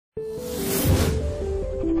Okay,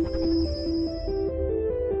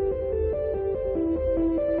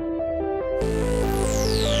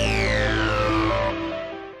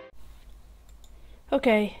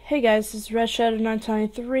 hey guys, this is Red Shadow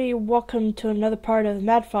 993. Welcome to another part of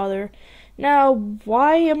Mad Father. Now,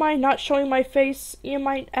 why am I not showing my face, you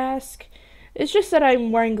might ask? It's just that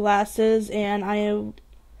I'm wearing glasses and I am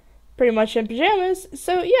pretty much in pajamas.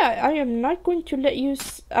 So yeah, I am not going to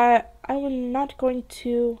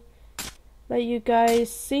let you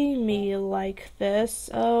guys see me like this.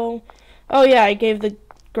 Oh yeah, I gave the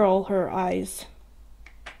girl her eyes.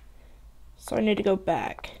 So I need to go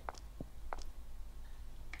back.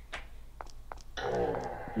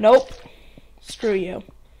 Nope. Screw you.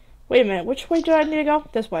 Wait a minute, which way do I need to go?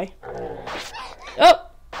 This way. Oh!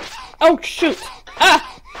 Oh, shoot!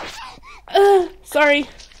 Ah! Sorry.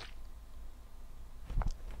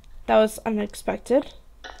 That was unexpected.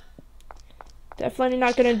 Definitely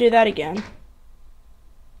not gonna do that again.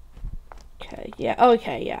 Okay,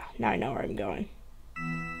 yeah. Now I know where I'm going.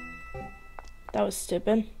 That was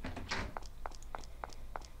stupid.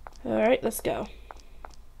 Alright, let's go.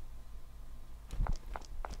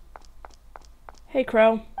 Hey,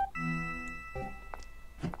 Crow.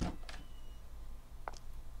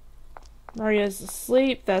 Maria's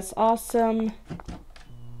asleep. That's awesome.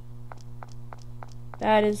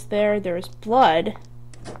 That is there. There's blood.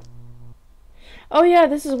 Oh yeah,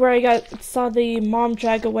 this is where I saw the mom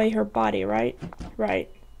drag away her body, right? Right.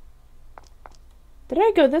 Did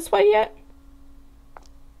I go this way yet?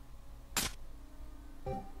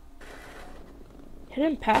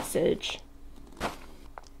 Hidden passage.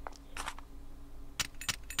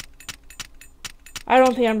 I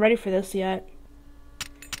don't think I'm ready for this yet.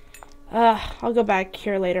 I'll go back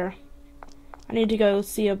here later. I need to go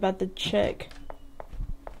see about the chick.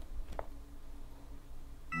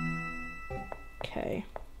 Okay.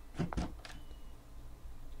 I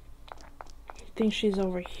think she's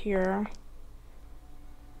over here.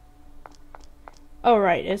 Oh,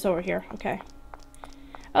 right, it's over here. Okay.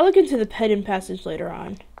 I'll look into the hidden passage later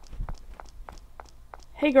on.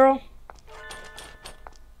 Hey, girl.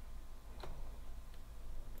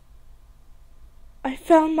 I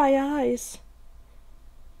found my eyes.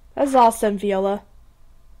 That's awesome, Viola.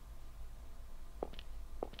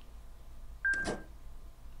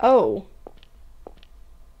 Oh.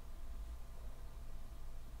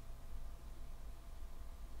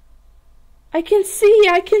 I can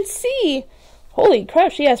see! Holy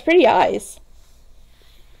crap, she has pretty eyes.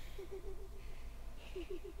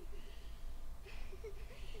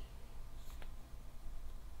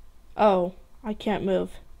 Oh, I can't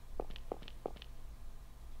move.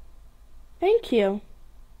 Thank you.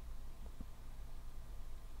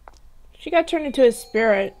 She got turned into a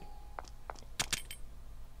spirit.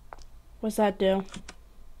 What's that do?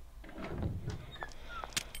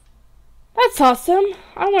 That's awesome.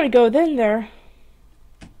 I want to go in there.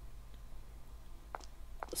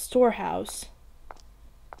 Storehouse.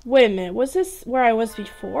 Wait a minute. Was this where I was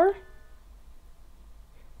before?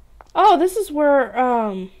 Oh, this is where,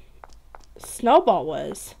 Snowball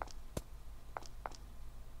was.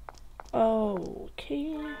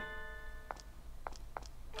 Okay.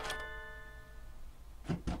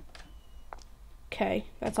 Okay,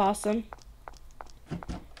 that's awesome.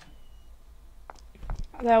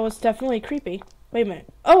 That was definitely creepy. Wait a minute.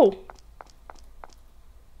 Oh!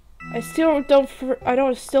 I still don't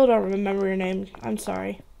remember your name. I'm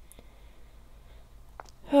sorry.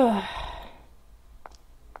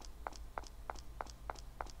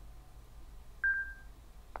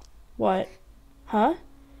 What? Huh?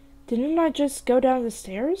 Didn't I just go down the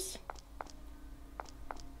stairs?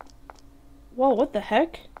 Whoa, what the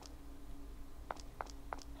heck?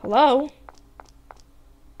 Hello?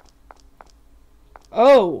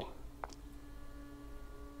 Oh.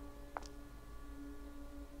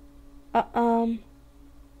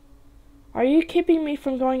 Are you keeping me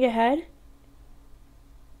from going ahead?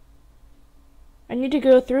 I need to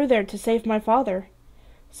go through there to save my father.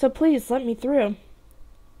 So please, let me through.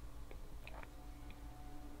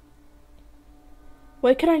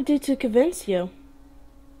 What can I do to convince you?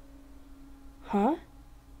 Huh?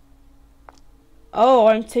 Oh,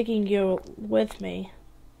 I'm taking you with me.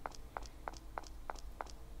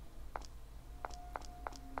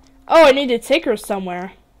 Oh, I need to take her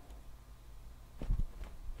somewhere.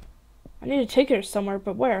 I need to take her somewhere,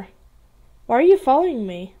 but where? Why are you following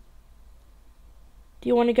me? Do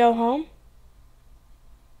you want to go home?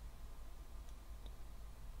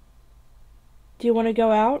 Do you want to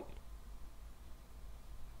go out?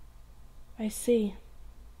 I see.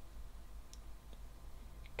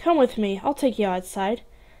 Come with me. I'll take you outside.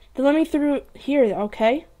 Then let me through here,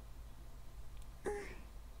 okay?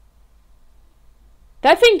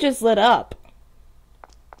 That thing just lit up.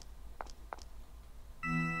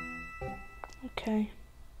 Okay.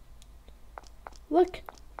 Look,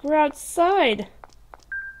 we're outside.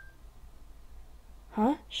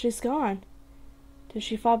 Huh? She's gone. Did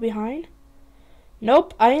she fall behind?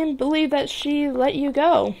 Nope, I didn't believe that she let you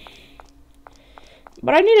go.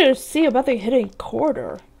 But I need to see about the hidden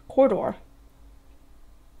corridor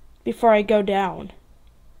before I go down.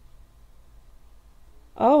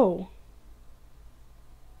 Oh.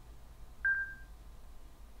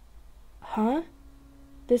 Huh?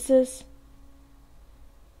 This is...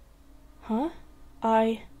 Huh?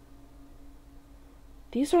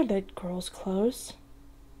 These aren't that girl's clothes.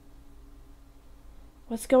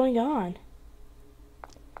 What's going on?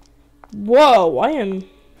 Whoa, I am...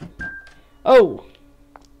 Oh.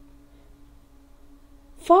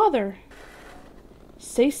 Father.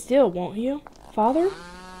 Stay still, won't you? Father?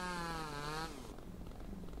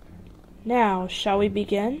 Now, shall we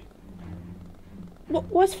begin?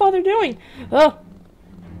 What's Father doing? Oh,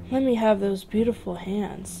 let me have those beautiful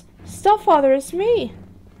hands. Stop, Father, it's me.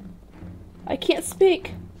 I can't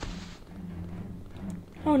speak.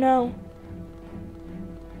 Oh no.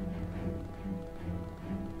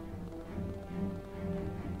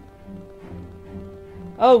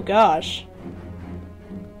 Oh gosh.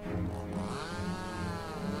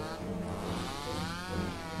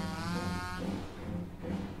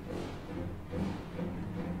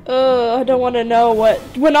 I don't want to know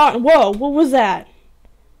what went on. Whoa, what was that?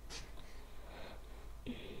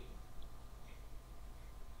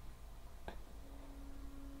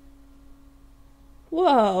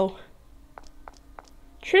 Whoa.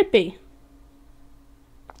 Trippy.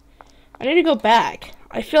 I need to go back.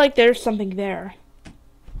 I feel like there's something there.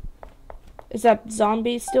 Is that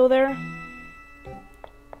zombie still there?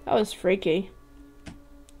 That was freaky.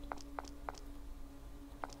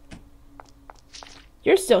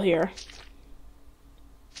 You're still here.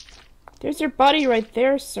 There's your body right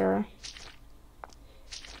there, sir.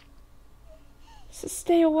 So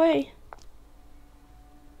stay away.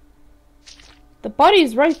 The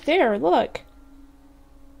body's right there, look.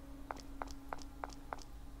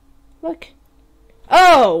 Look.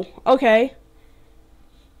 Oh, okay.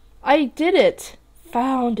 I did it.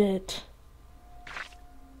 Found it.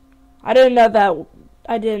 I didn't know that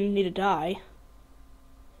I didn't need to die.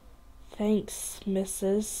 Thanks,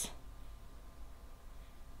 Mrs.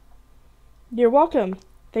 You're welcome.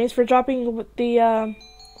 Thanks for dropping the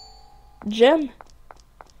gem.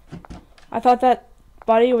 I thought that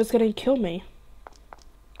body was gonna kill me.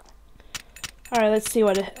 Alright, let's see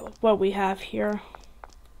what we have here.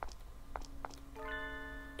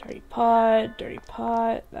 Dirty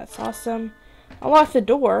pot, that's awesome. Unlock the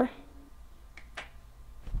door.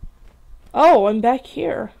 Oh, I'm back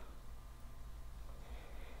here.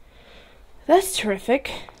 That's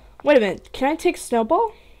terrific. Wait a minute, can I take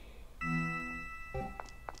Snowball?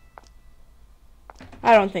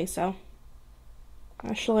 I don't think so.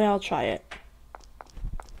 Actually, I'll try it.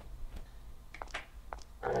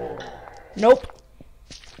 Nope.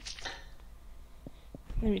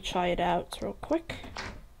 Let me try it out real quick.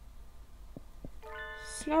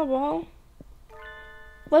 Snowball.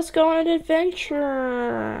 Let's go on an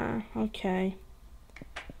adventure. Okay.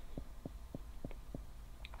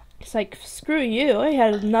 It's like, screw you. I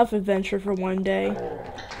had enough adventure for one day.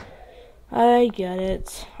 I get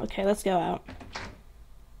it. Okay, let's go out.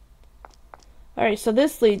 Alright, so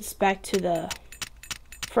this leads back to the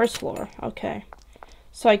first floor. Okay.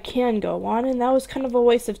 So I can go on, and that was kind of a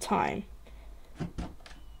waste of time.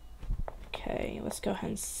 Okay, let's go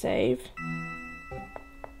ahead and save.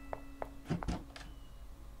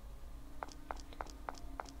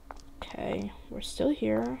 Okay, we're still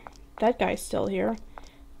here. That guy's still here.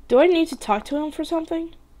 Do I need to talk to him for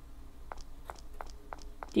something?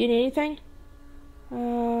 Do you need anything?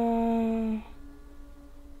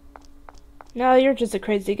 No, you're just a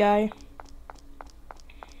crazy guy.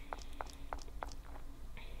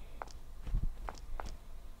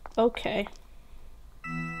 Okay.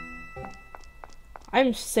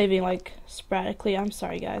 I'm saving like sporadically. I'm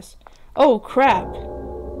sorry, guys. Oh, crap.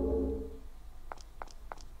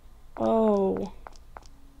 Oh.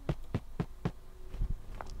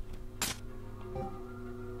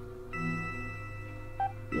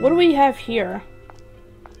 What do we have here?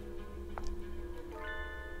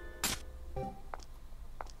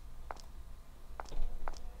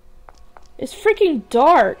 It's freaking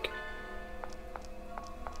dark.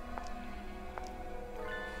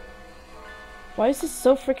 Why is this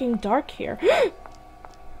so freaking dark here?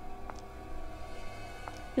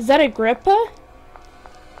 Is that Agrippa?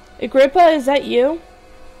 Agrippa, is that you?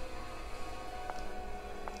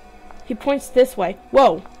 He points this way.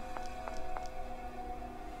 Whoa.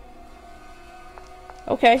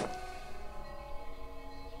 Okay.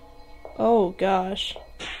 Oh gosh.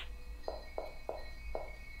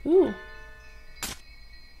 Ooh.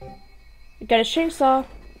 I got a chainsaw.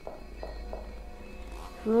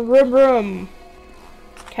 Vroom vroom.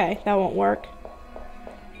 Okay, that won't work.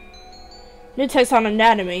 New text on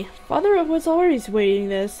anatomy. Father was always reading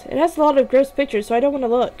this. It has a lot of gross pictures, so I don't want to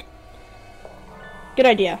look. Good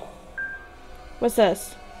idea. What's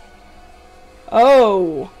this?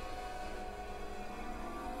 Oh.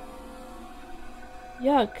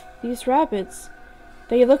 Yuck, these rabbits.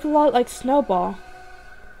 They look a lot like Snowball.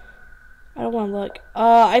 I don't want to look.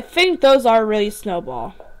 I think those are really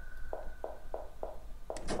Snowball.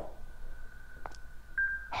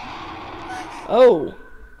 Oh.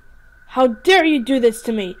 How dare you do this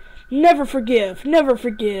to me? Never forgive. Never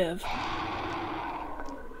forgive.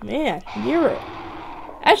 Man, you're...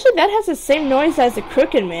 Actually, that has the same noise as the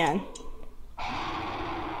Crooked Man.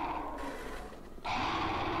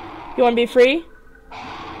 You want to be free?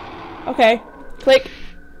 Okay. Click.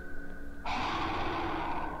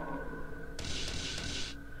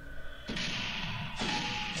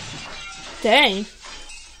 Dang.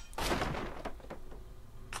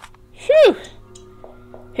 Phew.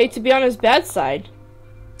 Hate to be on his bad side.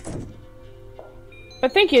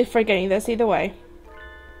 But thank you for getting this either way.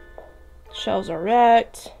 Shelves are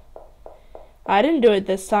wrecked. I didn't do it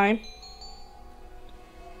this time.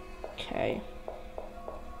 Okay.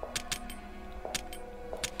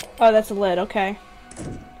 Oh, that's a lid, okay.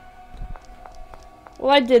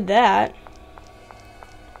 Well, I did that.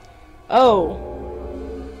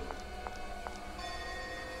 Oh.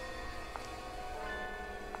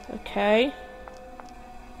 Okay.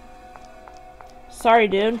 Sorry,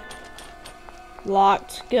 dude.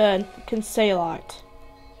 Locked. Good. Can stay locked.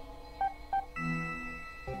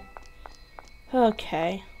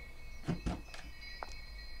 Okay.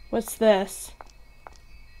 What's this?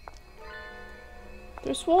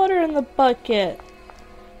 There's water in the bucket.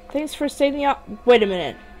 Thanks for saving out. Wait a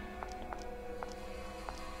minute.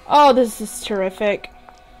 Oh, this is terrific.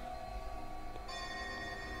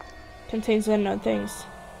 Contains unknown things.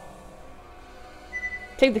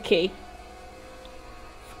 Take the key.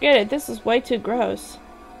 Forget it. This is way too gross.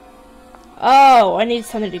 Oh, I need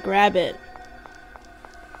something to grab it.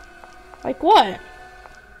 Like what?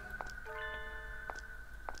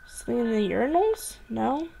 Something in the urinals?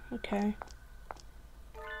 No? Okay.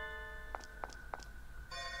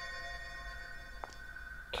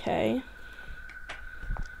 Okay.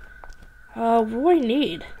 What do I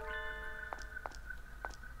need?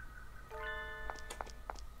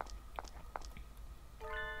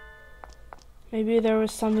 Maybe there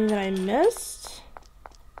was something that I missed?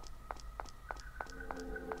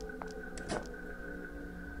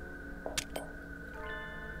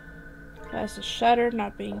 That's a shutter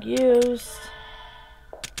not being used.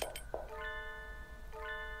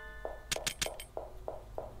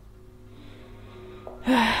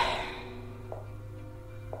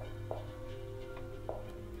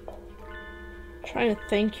 Trying to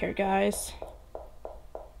think here, guys.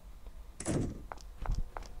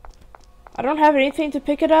 I don't have anything to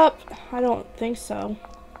pick it up. I don't think so.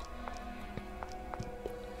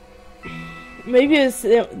 Maybe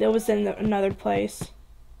it was in another place.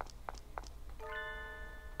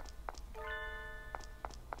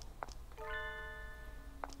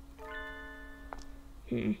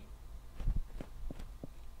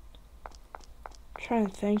 Trying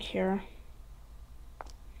to think here.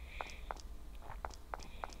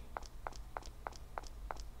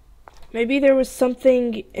 Maybe there was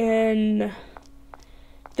something in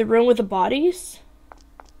the room with the bodies?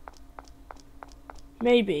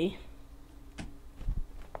 Maybe.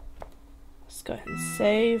 Let's go ahead and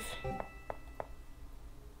save.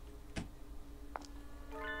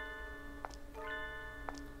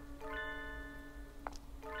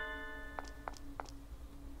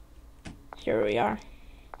 Here we are.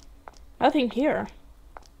 Nothing here.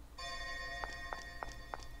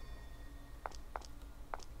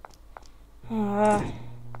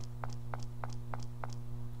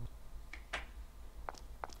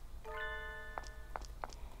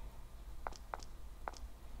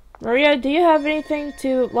 Maria, do you have anything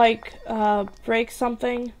to, like, break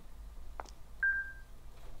something?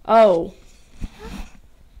 Oh.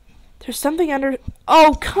 There's something under...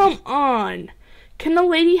 Oh, come on! Can the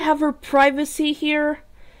lady have her privacy here?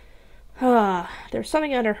 There's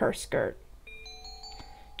something under her skirt.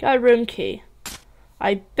 Got a room key.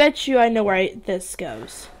 I bet you I know where this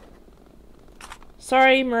goes.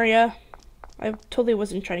 Sorry, Maria. I totally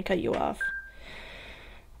wasn't trying to cut you off.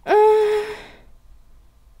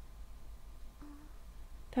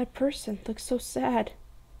 That person looks so sad.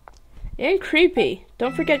 And creepy.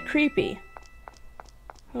 Don't forget creepy.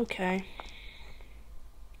 Okay.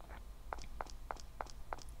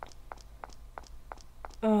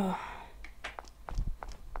 Ugh.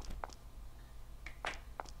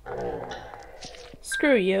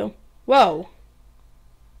 Screw you. Whoa.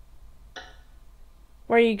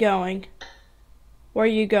 Where are you going? Where are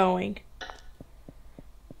you going?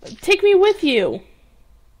 Take me with you.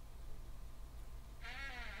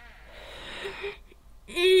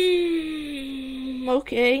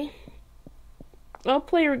 Okay. I'll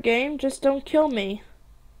play your game, just don't kill me.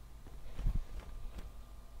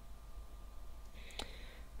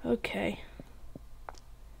 Okay.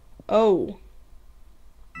 Oh.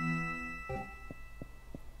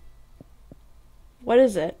 What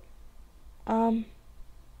is it? I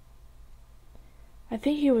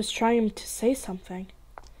think he was trying to say something.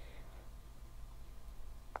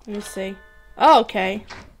 Let me see. Oh, okay.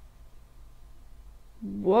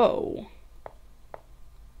 Whoa.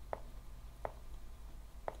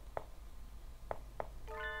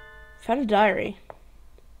 Found a diary.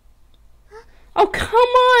 Oh, come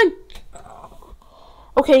on!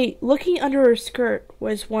 Okay, looking under her skirt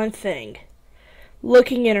was one thing.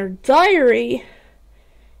 Looking in her diary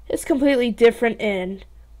is completely different and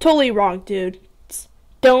totally wrong, dude.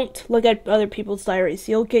 Don't look at other people's diaries.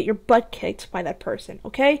 You'll get your butt kicked by that person,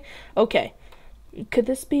 okay? Okay. Could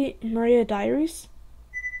this be Maria Diaries?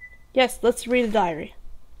 Yes, let's read the diary.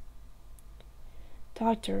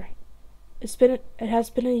 Doctor, it has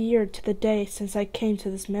been a year to the day since I came to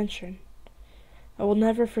this mansion. I will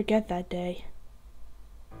never forget that day.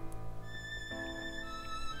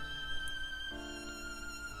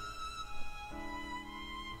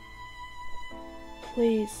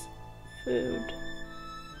 Please, food.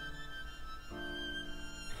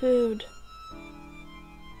 Food.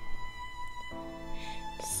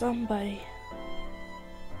 Somebody.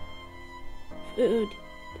 Food.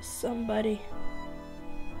 Somebody.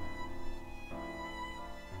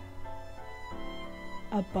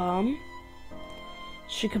 A bum?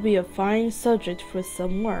 She could be a fine subject for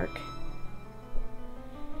some work.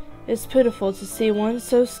 It's pitiful to see one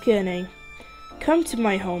so skinny. Come to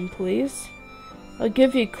my home, please. I'll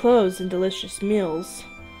give you clothes and delicious meals.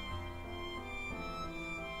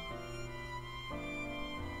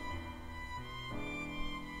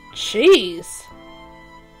 Jeez.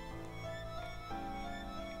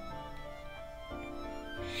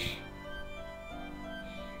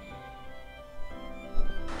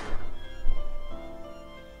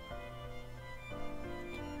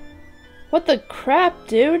 What the crap,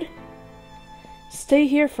 dude? Stay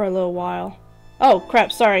here for a little while. Oh,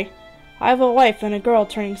 crap, sorry. I have a wife and a girl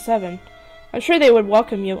turning 7. I'm sure they would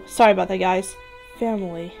welcome you. Sorry about that, guys.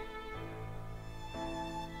 Family.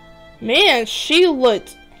 Man, she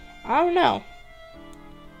looked... I don't know.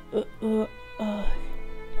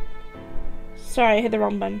 Sorry, I hit the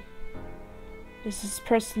wrong button. Does this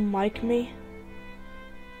person like me?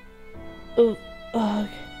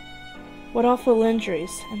 What awful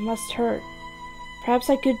injuries. It must hurt.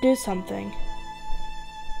 Perhaps I could do something.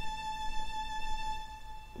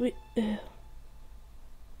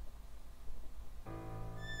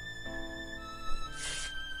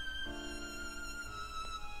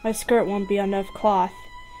 My skirt won't be enough cloth,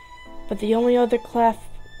 but the only other cloth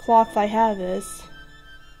I have is...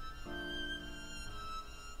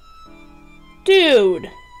 Dude!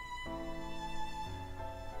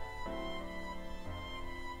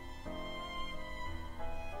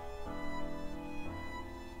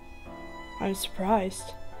 I'm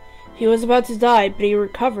surprised. He was about to die, but he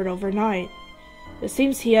recovered overnight. It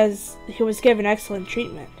seems he was given excellent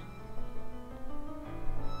treatment.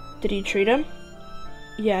 Did he treat him?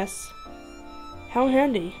 Yes. How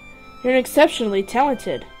handy. You're exceptionally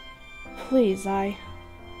talented. Please, I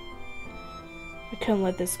couldn't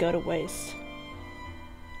let this go to waste.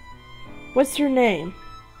 What's your name?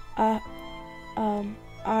 I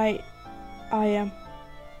am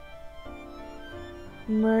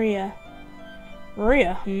Maria.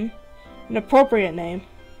 Maria, An appropriate name.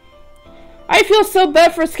 I feel so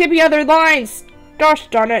bad for skipping other lines! Gosh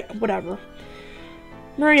darn it, whatever.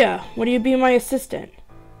 Maria, will you be my assistant?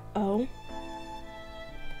 Oh?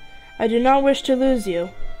 I do not wish to lose you.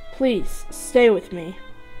 Please, stay with me.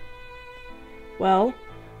 Well,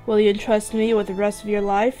 will you entrust me with the rest of your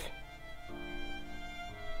life?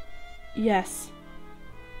 Yes.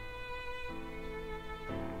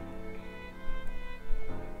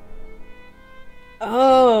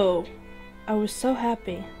 Oh, I was so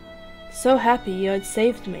happy you had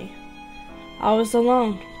saved me. I was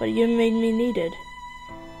alone, but you made me needed.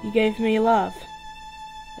 You gave me love.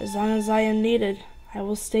 As long as I am needed, I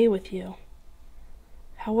will stay with you.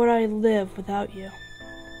 How would I live without you?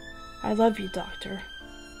 I love you, Doctor.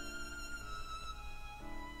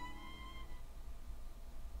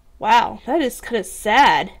 Wow, that is kind of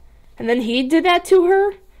sad. And then he did that to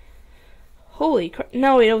her? Holy crap.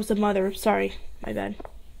 No, wait, it was the mother. Sorry, my bad.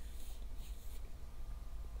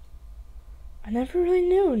 I never really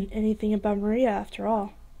knew anything about Maria after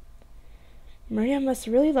all. Maria must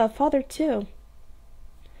really love Father too.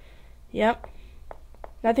 Yep.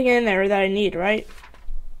 Nothing in there that I need, right?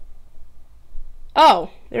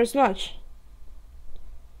 Oh, there's much.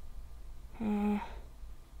 Huh.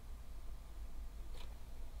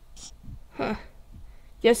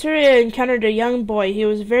 Yesterday I encountered a young boy. He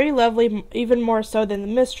was very lovely, even more so than the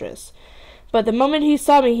mistress. But the moment he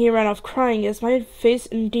saw me, he ran off crying. Is my face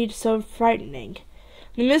indeed so frightening?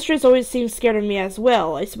 The mistress always seems scared of me as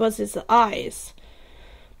well. I suppose it's the eyes.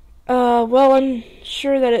 Well, I'm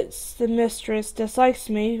sure that it's the mistress dislikes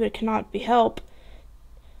me, but it cannot be helped.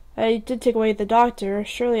 I did take away the doctor.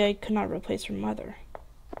 Surely I could not replace her mother.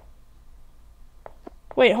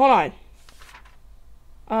 Wait, hold on.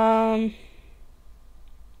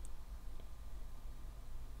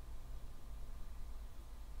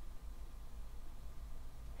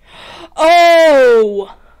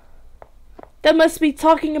 Oh! That must be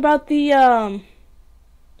talking about the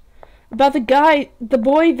guy, the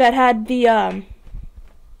boy that had the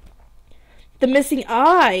missing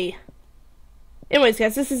eye. Anyways,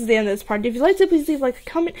 guys, this is the end of this part. If you liked it, please leave a like, a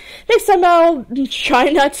comment. Next time I'll try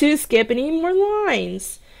not to skip any more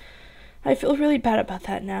lines. I feel really bad about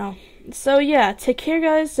that now. So yeah, take care,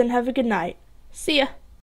 guys, and have a good night. See ya.